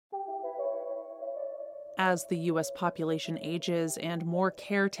As the U.S. population ages and more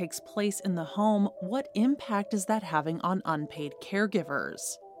care takes place in the home, what impact is that having on unpaid caregivers?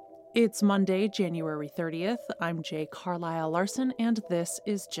 It's Monday, January 30th. I'm Jay Carlisle Larson, and this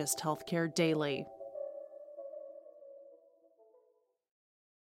is Just Healthcare Daily.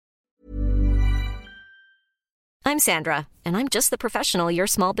 I'm Sandra, and I'm just the professional your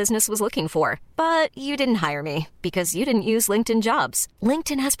small business was looking for. But you didn't hire me because you didn't use LinkedIn Jobs.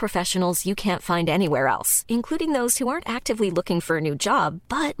 LinkedIn has professionals you can't find anywhere else, including those who aren't actively looking for a new job,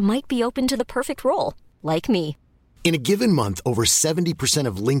 but might be open to the perfect role, like me. In a given month, over 70%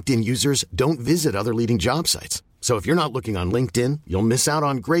 of LinkedIn users don't visit other leading job sites. So if you're not looking on LinkedIn, you'll miss out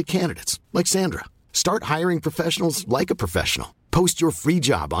on great candidates like Sandra. Start hiring professionals like a professional. Post your free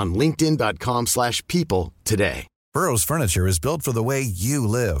job on linkedin.com/people today. Burrow's furniture is built for the way you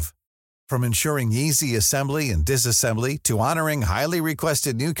live. From ensuring easy assembly and disassembly to honoring highly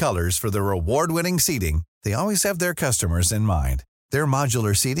requested new colors for their award-winning seating, they always have their customers in mind. Their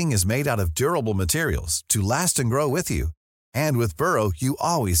modular seating is made out of durable materials to last and grow with you. And with Burrow, you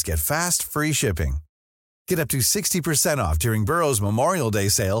always get fast, free shipping. Get up to 60% off during Burrow's Memorial Day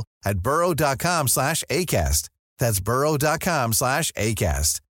sale at burrow.com/ACAST. That's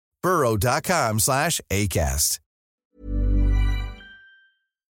burrow.com/ACAST. burrow.com/ACAST.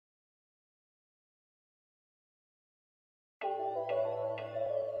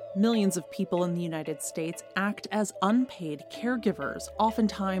 Millions of people in the United States act as unpaid caregivers,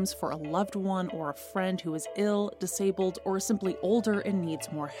 oftentimes for a loved one or a friend who is ill, disabled, or simply older and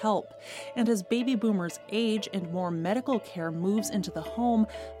needs more help. And as baby boomers age and more medical care moves into the home,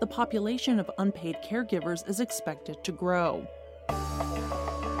 the population of unpaid caregivers is expected to grow.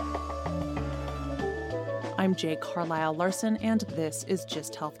 I'm Jay Carlisle Larson, and this is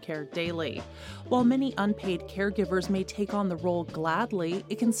Just Healthcare Daily. While many unpaid caregivers may take on the role gladly,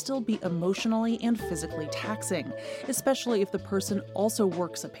 it can still be emotionally and physically taxing, especially if the person also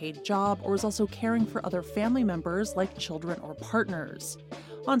works a paid job or is also caring for other family members like children or partners.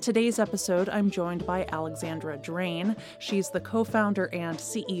 On today's episode, I'm joined by Alexandra Drain. She's the co-founder and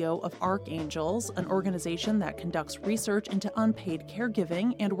CEO of Archangels, an organization that conducts research into unpaid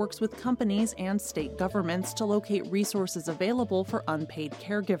caregiving and works with companies and state governments to locate resources available for unpaid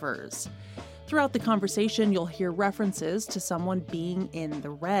caregivers. Throughout the conversation, you'll hear references to someone being in the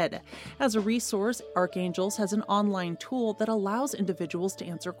red. As a resource, Archangels has an online tool that allows individuals to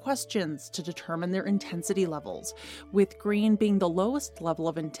answer questions to determine their intensity levels, with green being the lowest level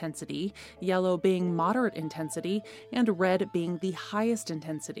of intensity, yellow being moderate intensity, and red being the highest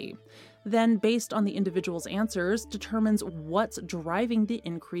intensity. Then, based on the individual's answers, determines what's driving the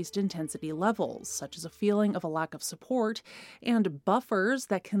increased intensity levels, such as a feeling of a lack of support, and buffers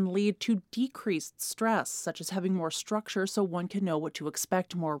that can lead to decreased stress, such as having more structure so one can know what to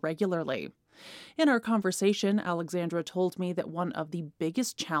expect more regularly. In our conversation, Alexandra told me that one of the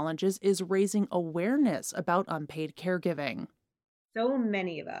biggest challenges is raising awareness about unpaid caregiving. So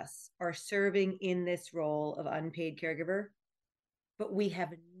many of us are serving in this role of unpaid caregiver, but we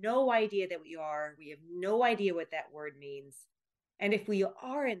have no idea that we are. We have no idea what that word means. And if we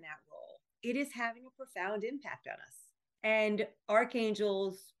are in that role, it is having a profound impact on us. And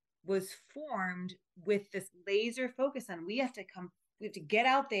Archangels was formed with this laser focus on we have to get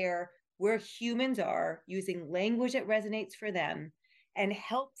out there where humans are, using language that resonates for them, and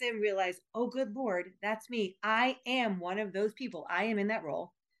help them realize, oh, good Lord, that's me. I am one of those people. I am in that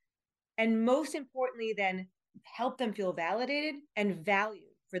role. And most importantly, then, help them feel validated and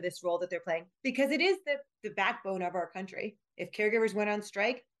valued for this role that they're playing, because it is the backbone of our country. If caregivers went on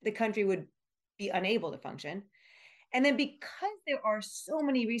strike, the country would be unable to function. And then because there are so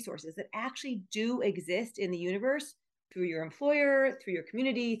many resources that actually do exist in the universe through your employer, through your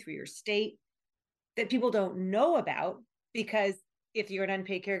community, through your state, that people don't know about, because if you're an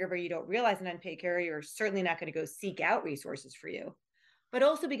unpaid caregiver, you don't realize an unpaid caregiver, you're certainly not going to go seek out resources for you. But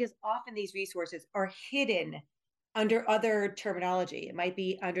also because often these resources are hidden under other terminology. It might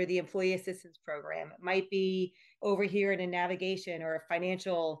be under the employee assistance program. It might be over here in a navigation or a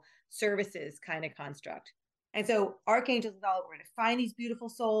financial services kind of construct. And so Archangels is all, we're going to find these beautiful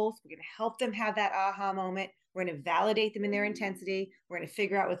souls. We're going to help them have that aha moment. We're going to validate them in their intensity. We're going to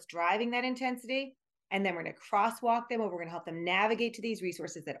figure out what's driving that intensity. And then we're going to crosswalk them, or we're going to help them navigate to these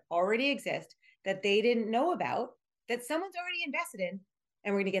resources that already exist, that they didn't know about, that someone's already invested in.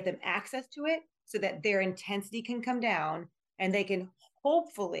 And we're going to get them access to it so that their intensity can come down and they can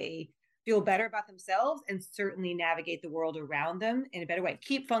hopefully feel better about themselves and certainly navigate the world around them in a better way,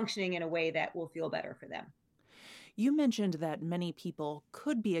 keep functioning in a way that will feel better for them. You mentioned that many people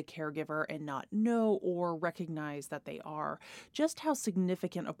could be a caregiver and not know or recognize that they are. Just how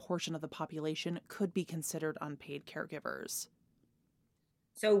significant a portion of the population could be considered unpaid caregivers?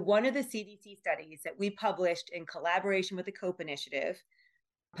 So one of the CDC studies that we published in collaboration with the COPE Initiative,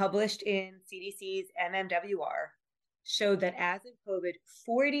 published in CDC's MMWR, showed that as of COVID,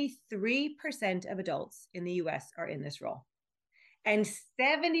 43% of adults in the US are in this role. And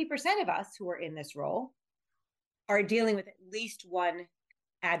 70% of us who are in this role are dealing with at least one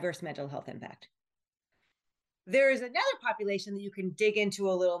adverse mental health impact. There is another population that you can dig into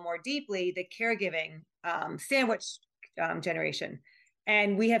a little more deeply, the caregiving sandwich generation.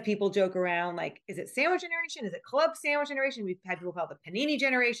 And we have people joke around like, is it sandwich generation? Is it club sandwich generation? We've had people call it the panini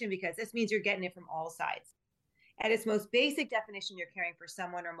generation because this means you're getting it from all sides. At its most basic definition, you're caring for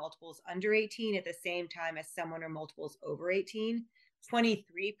someone or multiples under 18 at the same time as someone or multiples over 18.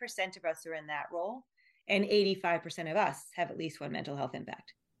 23% of us are in that role, and 85% of us have at least one mental health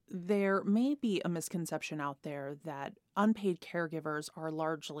impact. There may be a misconception out there that unpaid caregivers are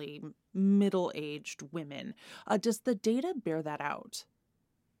largely middle-aged women. Does the data bear that out?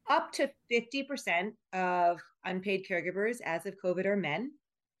 Up to 50% of unpaid caregivers as of COVID are men.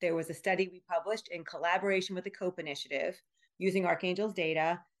 There was a study we published in collaboration with the COPE Initiative using Archangel's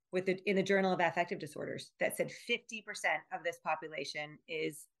data in the Journal of Affective Disorders that said 50% of this population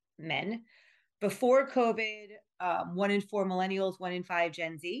is men. Before COVID, 1 in 4 millennials, 1 in 5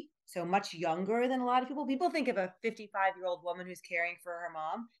 Gen Z, so much younger than a lot of people. People think of a 55-year-old woman who's caring for her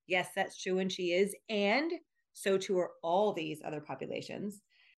mom. Yes, that's true, and she is. And so too are all these other populations.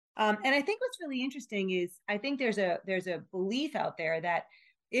 And I think what's really interesting is I think there's a belief out there that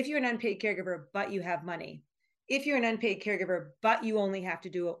if you're an unpaid caregiver, but you have money, if you're an unpaid caregiver, but you only have to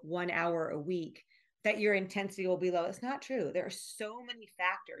do it 1 hour a week, that your intensity will be low. It's not true. There are so many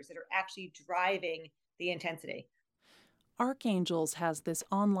factors that are actually driving the intensity. Archangels has this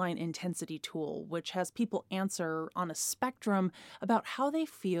online intensity tool, which has people answer on a spectrum about how they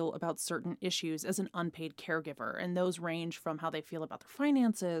feel about certain issues as an unpaid caregiver. And those range from how they feel about their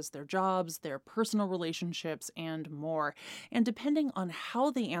finances, their jobs, their personal relationships, and more. And depending on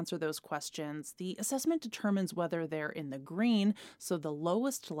how they answer those questions, the assessment determines whether they're in the green, so the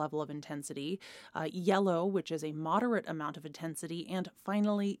lowest level of intensity, yellow, which is a moderate amount of intensity, and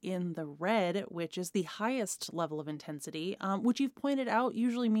finally in the red, which is the highest level of intensity, which you've pointed out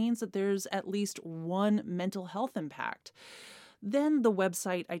usually means that there's at least one mental health impact. Then the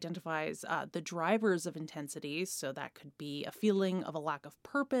website identifies the drivers of intensity, so that could be a feeling of a lack of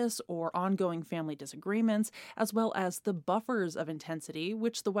purpose or ongoing family disagreements, as well as the buffers of intensity,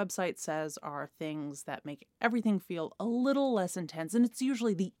 which the website says are things that make everything feel a little less intense, and it's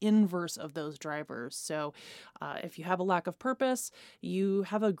usually the inverse of those drivers. So if you have a lack of purpose, you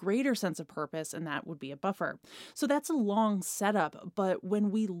have a greater sense of purpose, and that would be a buffer. So that's a long setup, but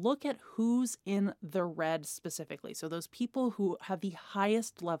when we look at who's in the red specifically, so those people who have the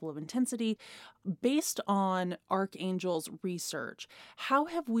highest level of intensity based on Archangel's research, how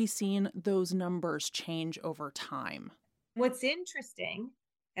have we seen those numbers change over time? What's interesting,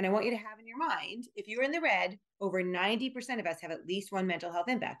 and I want you to have in your mind, if you're in the red, over 90% of us have at least one mental health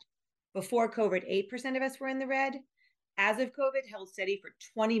impact. Before COVID, 8% of us were in the red. As of COVID, held steady for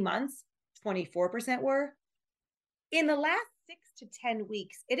 20 months, 24% were. In the last 6 to 10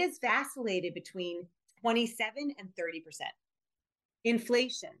 weeks, it has vacillated between 27 and 30%.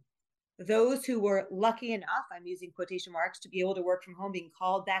 Inflation. Those who were lucky enough, I'm using quotation marks, to be able to work from home, being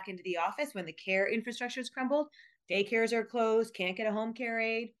called back into the office when the care infrastructure is crumbled, daycares are closed, can't get a home care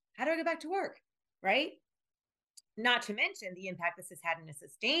aide. How do I go back to work, right? Not to mention the impact this has had in a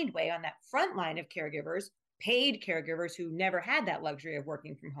sustained way on that front line of caregivers, paid caregivers who never had that luxury of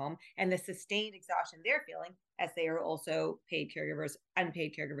working from home, and the sustained exhaustion they're feeling as they are also paid caregivers,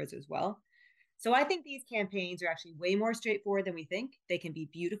 unpaid caregivers as well. So I think these campaigns are actually way more straightforward than we think. They can be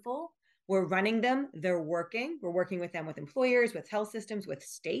beautiful. We're running them. They're working. We're working with them with employers, with health systems, with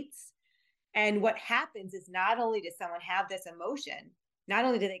states. And what happens is not only does someone have this emotion, not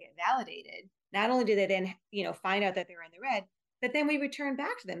only do they get validated, not only do they then, find out that they're in the red, but then we return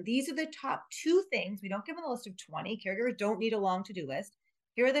back to them. These are the top 2 things. We don't give them a list of 20. Caregivers don't need a long to-do list.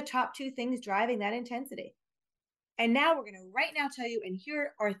 Here are the top 2 things driving that intensity. And now we're going to right now tell you, and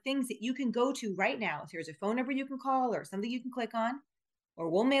here are things that you can go to right now. So here's a phone number you can call or something you can click on, or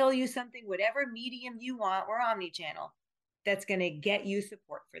we'll mail you something, whatever medium you want. We're omni-channel. That's going to get you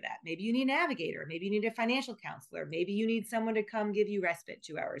support for that. Maybe you need a navigator. Maybe you need a financial counselor. Maybe you need someone to come give you respite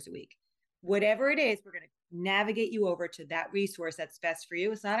 2 hours a week. Whatever it is, we're going to navigate you over to that resource that's best for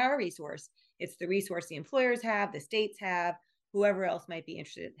you. It's not our resource. It's the resource the employers have, the states have, whoever else might be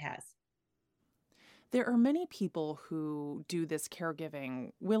interested has. There are many people who do this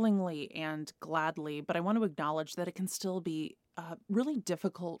caregiving willingly and gladly, but I want to acknowledge that it can still be really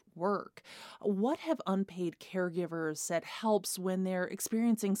difficult work. What have unpaid caregivers said helps when they're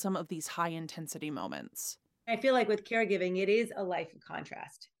experiencing some of these high intensity moments? I feel like with caregiving, it is a life of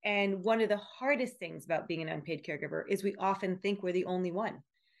contrast. And one of the hardest things about being an unpaid caregiver is we often think we're the only one.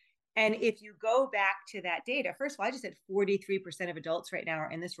 And if you go back to that data, first of all, I just said 43% of adults right now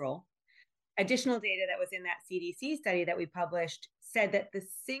are in this role. Additional data that was in that CDC study that we published said that the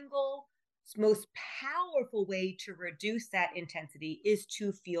single most powerful way to reduce that intensity is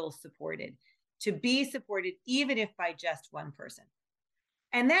to feel supported, to be supported, even if by just one person.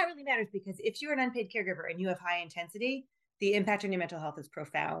 And that really matters because if you're an unpaid caregiver and you have high intensity, the impact on your mental health is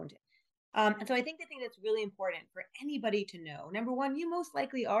profound. And so I think the thing that's really important for anybody to know, number one, you most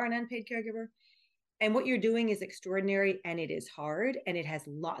likely are an unpaid caregiver. And what you're doing is extraordinary and it is hard and it has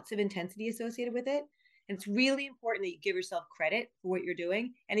lots of intensity associated with it. And it's really important that you give yourself credit for what you're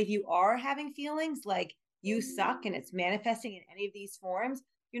doing. And if you are having feelings like you suck and it's manifesting in any of these forms,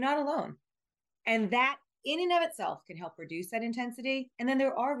 you're not alone. And that in and of itself can help reduce that intensity. And then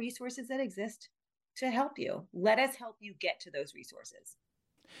there are resources that exist to help you. Let us help you get to those resources.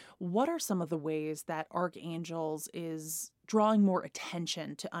 What are some of the ways that Archangels is drawing more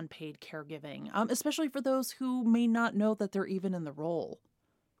attention to unpaid caregiving, especially for those who may not know that they're even in the role?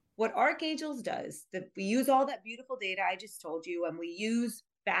 What Archangels does, we use all that beautiful data I just told you, and we use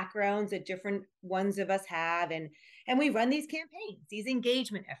backgrounds that different ones of us have, and we run these campaigns, these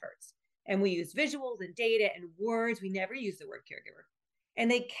engagement efforts, and we use visuals and data and words. We never use the word caregiver, and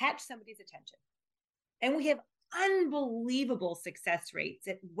they catch somebody's attention. And we have unbelievable success rates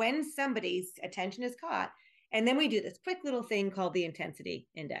at when somebody's attention is caught. And then we do this quick little thing called the intensity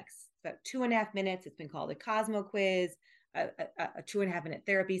index. It's about 2.5 minutes. It's been called a Cosmo quiz, a 2.5 minute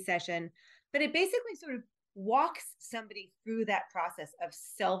therapy session. But it basically sort of walks somebody through that process of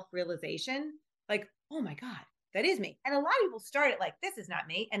self-realization. Like, oh my God, that is me. And a lot of people start it like, this is not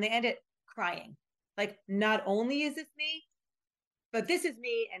me. And they end it crying. Like, not only is this me, but this is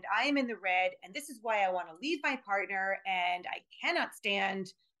me and I am in the red. And this is why I want to leave my partner. And I cannot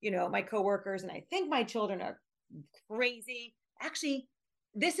stand, my coworkers. And I think my children are crazy. Actually,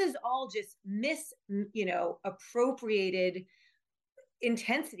 this is all just appropriated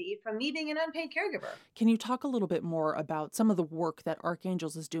intensity from me being an unpaid caregiver. Can you talk a little bit more about some of the work that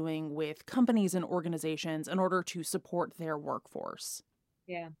Archangels is doing with companies and organizations in order to support their workforce?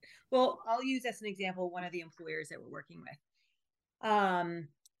 Yeah. Well, I'll use as an example one of the employers that we're working with.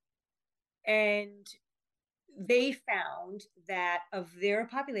 And they found that of their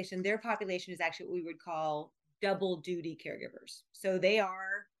population is actually what we would call double duty caregivers. So they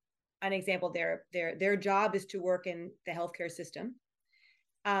are an example. Their job is to work in the healthcare system.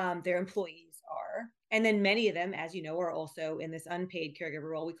 Their employees are, and then many of them, as you know, are also in this unpaid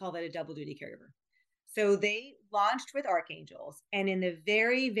caregiver role. We call that a double duty caregiver. So they launched with Archangels, and in the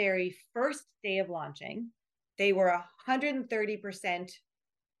very, very first day of launching, they were 130%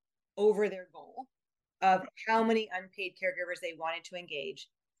 over their goal of how many unpaid caregivers they wanted to engage,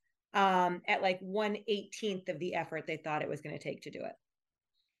 at like 1/18 of the effort they thought it was going to take to do it.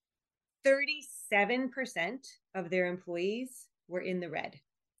 37% of their employees were in the red.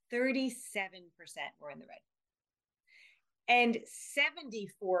 37% were in the red. And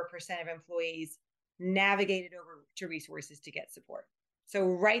 74% of employees navigated over to resources to get support. So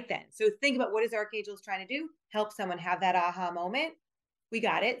right then, so think about what is Archangels trying to do? Help someone have that aha moment. We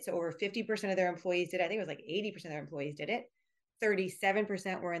got it. So over 50% of their employees did it. I think it was like 80% of their employees did it.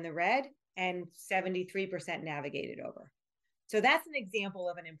 37% were in the red and 73% navigated over. So that's an example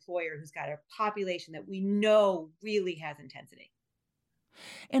of an employer who's got a population that we know really has intensity.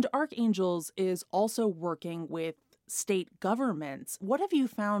 And Archangels is also working with state governments. What have you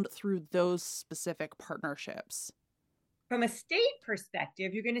found through those specific partnerships? From a state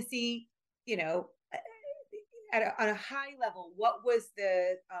perspective, you're going to see, on a high level, what was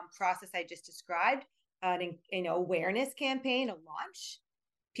the process I just described? An awareness campaign, a launch,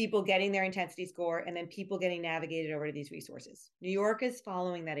 people getting their intensity score, and then people getting navigated over to these resources. New York is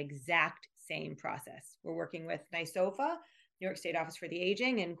following that exact same process. We're working with NYSOFA, New York State Office for the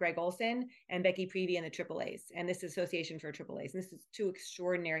Aging, and Greg Olson and Becky Prevey and the AAAs, and this Association for AAAs. And this is two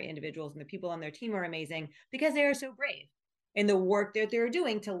extraordinary individuals, and the people on their team are amazing because they are so brave in the work that they're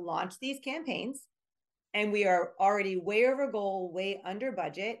doing to launch these campaigns. And we are already way over goal, way under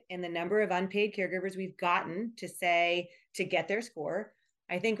budget in the number of unpaid caregivers we've gotten to get their score.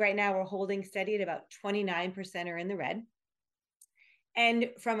 I think right now we're holding steady at about 29% are in the red. And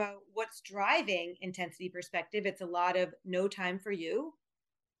from what's driving intensity perspective, it's a lot of no time for you.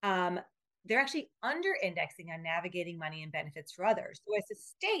 they're actually under indexing on navigating money and benefits for others. So as a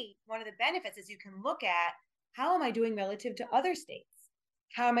state, one of the benefits is you can look at, how am I doing relative to other states?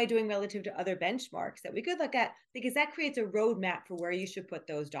 How am I doing relative to other benchmarks that we could look at? Because that creates a roadmap for where you should put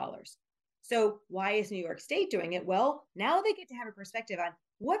those dollars. So why is New York State doing it? Well, now they get to have a perspective on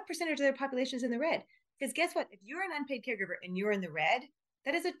what percentage of their population is in the red. Because guess what? If you're an unpaid caregiver and you're in the red,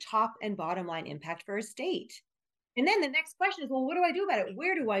 that is a top and bottom line impact for a state. And then the next question is, well, what do I do about it?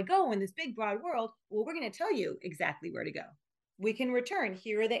 Where do I go in this big, broad world? Well, we're going to tell you exactly where to go. We can return.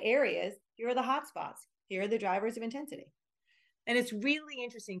 Here are the areas. Here are the hotspots. Here are the drivers of intensity. And it's really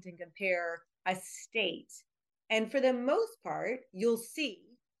interesting to compare a state. And for the most part, you'll see,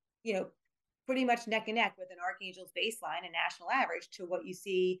 pretty much neck and neck with an Archangel's baseline, a national average, to what you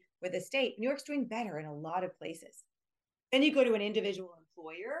see with a state. New York's doing better in a lot of places. Then you go to an individual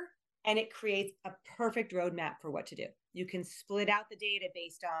employer, and it creates a perfect roadmap for what to do. You can split out the data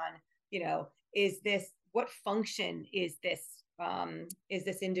based on, what function is this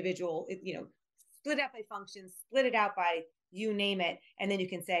individual, split it out by function, split it out by you name it. And then you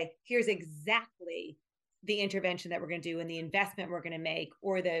can say, here's exactly the intervention that we're going to do and the investment we're going to make,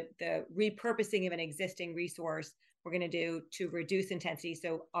 or the repurposing of an existing resource we're going to do to reduce intensity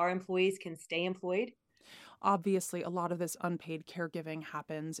so our employees can stay employed. Obviously, a lot of this unpaid caregiving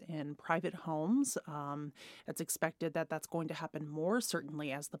happens in private homes. It's expected that that's going to happen more,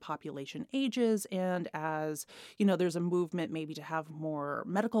 certainly as the population ages and as, there's a movement maybe to have more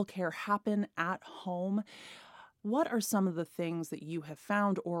medical care happen at home. What are some of the things that you have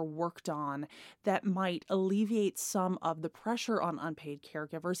found or worked on that might alleviate some of the pressure on unpaid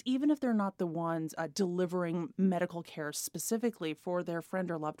caregivers, even if they're not the ones delivering medical care specifically for their friend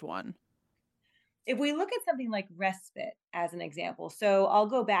or loved one? If we look at something like respite as an example, so I'll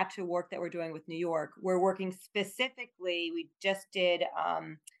go back to work that we're doing with New York. We're working specifically, we just did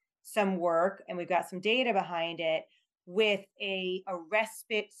some work and we've got some data behind it with a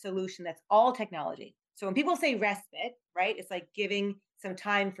respite solution that's all technology. So when people say respite, right, it's like giving some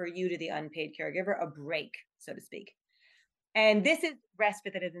time for you to the unpaid caregiver, a break, so to speak. And this is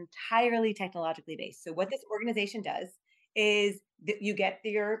respite that is entirely technologically based. So what this organization does is you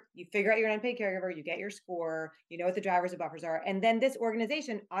figure out you're an unpaid caregiver, you get your score, you know what the drivers and buffers are. And then this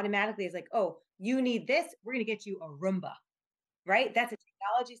organization automatically is like, oh, you need this, we're going to get you a Roomba, right? That's a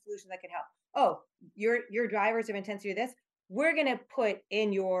technology solution that can help. Oh, your drivers of intensity of this, we're going to put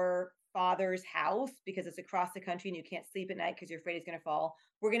in your father's house because it's across the country and you can't sleep at night because you're afraid he's going to fall.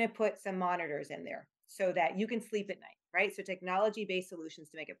 We're going to put some monitors in there so that you can sleep at night, right? So technology-based solutions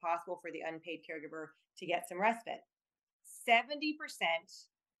to make it possible for the unpaid caregiver to get some respite. 70%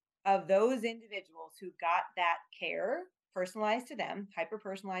 of those individuals who got that care personalized to them,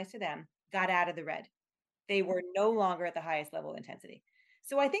 hyper-personalized to them, got out of the red. They were no longer at the highest level of intensity.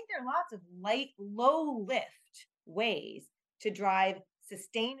 So I think there are lots of low lift ways to drive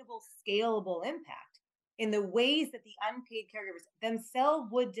sustainable, scalable impact in the ways that the unpaid caregivers themselves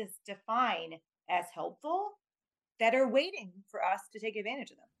would just define as helpful, that are waiting for us to take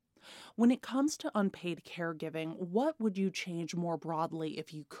advantage of them. When it comes to unpaid caregiving, what would you change more broadly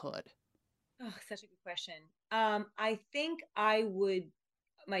if you could? Oh, such a good question. I think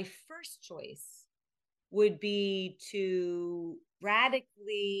my first choice would be to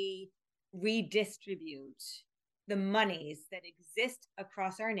radically redistribute the monies that exist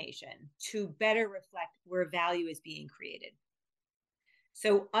across our nation to better reflect where value is being created.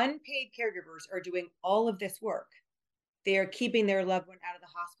 So unpaid caregivers are doing all of this work. They are keeping their loved one out of the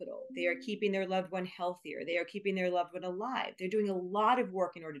hospital. They are keeping their loved one healthier. They are keeping their loved one alive. They're doing a lot of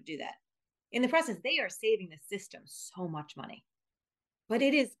work in order to do that. In the process, they are saving the system so much money. But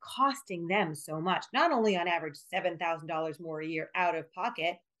it is costing them so much, not only on average $7,000 more a year out of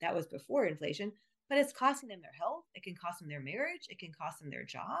pocket, that was before inflation, but it's costing them their health. It can cost them their marriage. It can cost them their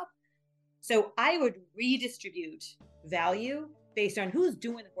job. So I would redistribute value based on who's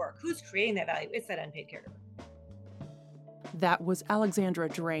doing the work, who's creating that value. It's that unpaid caregiver. That was Alexandra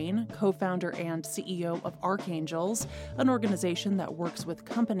Drain, co-founder and CEO of Archangels, an organization that works with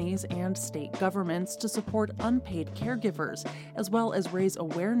companies and state governments to support unpaid caregivers, as well as raise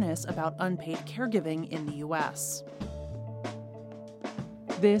awareness about unpaid caregiving in the U.S.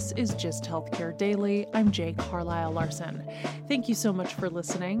 This is Just Healthcare Daily. I'm Jay Carlisle Larson. Thank you so much for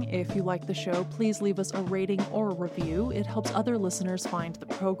listening. If you like the show, please leave us a rating or a review. It helps other listeners find the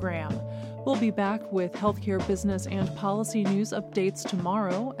program. We'll be back with healthcare business and policy news updates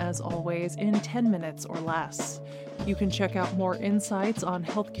tomorrow, as always, in 10 minutes or less. You can check out more insights on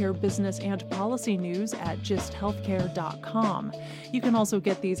healthcare business and policy news at gisthealthcare.com. You can also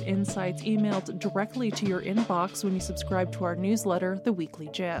get these insights emailed directly to your inbox when you subscribe to our newsletter, The Weekly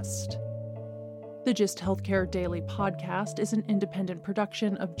Gist. The Gist Healthcare Daily podcast is an independent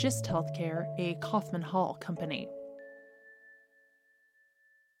production of Gist Healthcare, a Kaufman Hall company.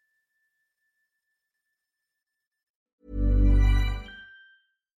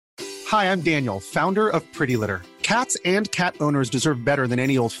 Hi, I'm Daniel, founder of Pretty Litter. Cats and cat owners deserve better than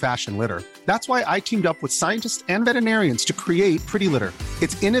any old-fashioned litter. That's why I teamed up with scientists and veterinarians to create Pretty Litter.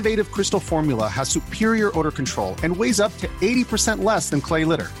 Its innovative crystal formula has superior odor control and weighs up to 80% less than clay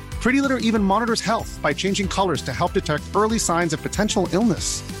litter. Pretty Litter even monitors health by changing colors to help detect early signs of potential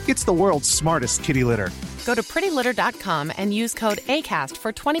illness. It's the world's smartest kitty litter. Go to prettylitter.com and use code ACAST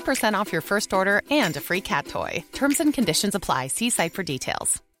for 20% off your first order and a free cat toy. Terms and conditions apply. See site for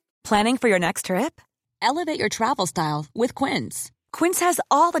details. Planning for your next trip? Elevate your travel style with Quince. Quince has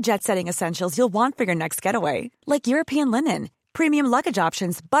all the jet-setting essentials you'll want for your next getaway, like European linen, premium luggage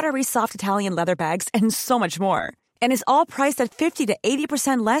options, buttery soft Italian leather bags, and so much more. And is all priced at 50 to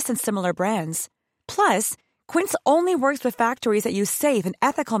 80% less than similar brands. Plus, Quince only works with factories that use safe and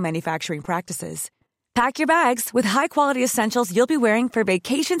ethical manufacturing practices. Pack your bags with high-quality essentials you'll be wearing for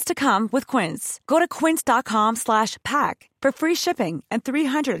vacations to come with Quince. Go to quince.com/pack for free shipping and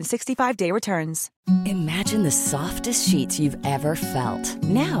 365-day returns. Imagine the softest sheets you've ever felt.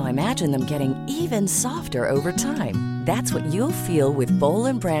 Now imagine them getting even softer over time. That's what you'll feel with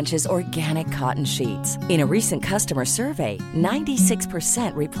Boll & Branch's organic cotton sheets. In a recent customer survey,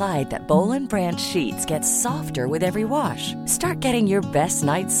 96% replied that Boll & Branch sheets get softer with every wash. Start getting your best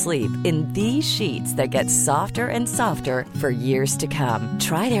night's sleep in these sheets that get softer and softer for years to come.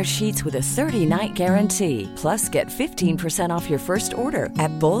 Try their sheets with a 30-night guarantee. Plus, get 15% off your first order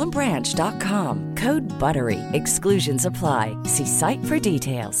at bollandbranch.com. Code BUTTERY. Exclusions apply. See site for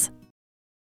details.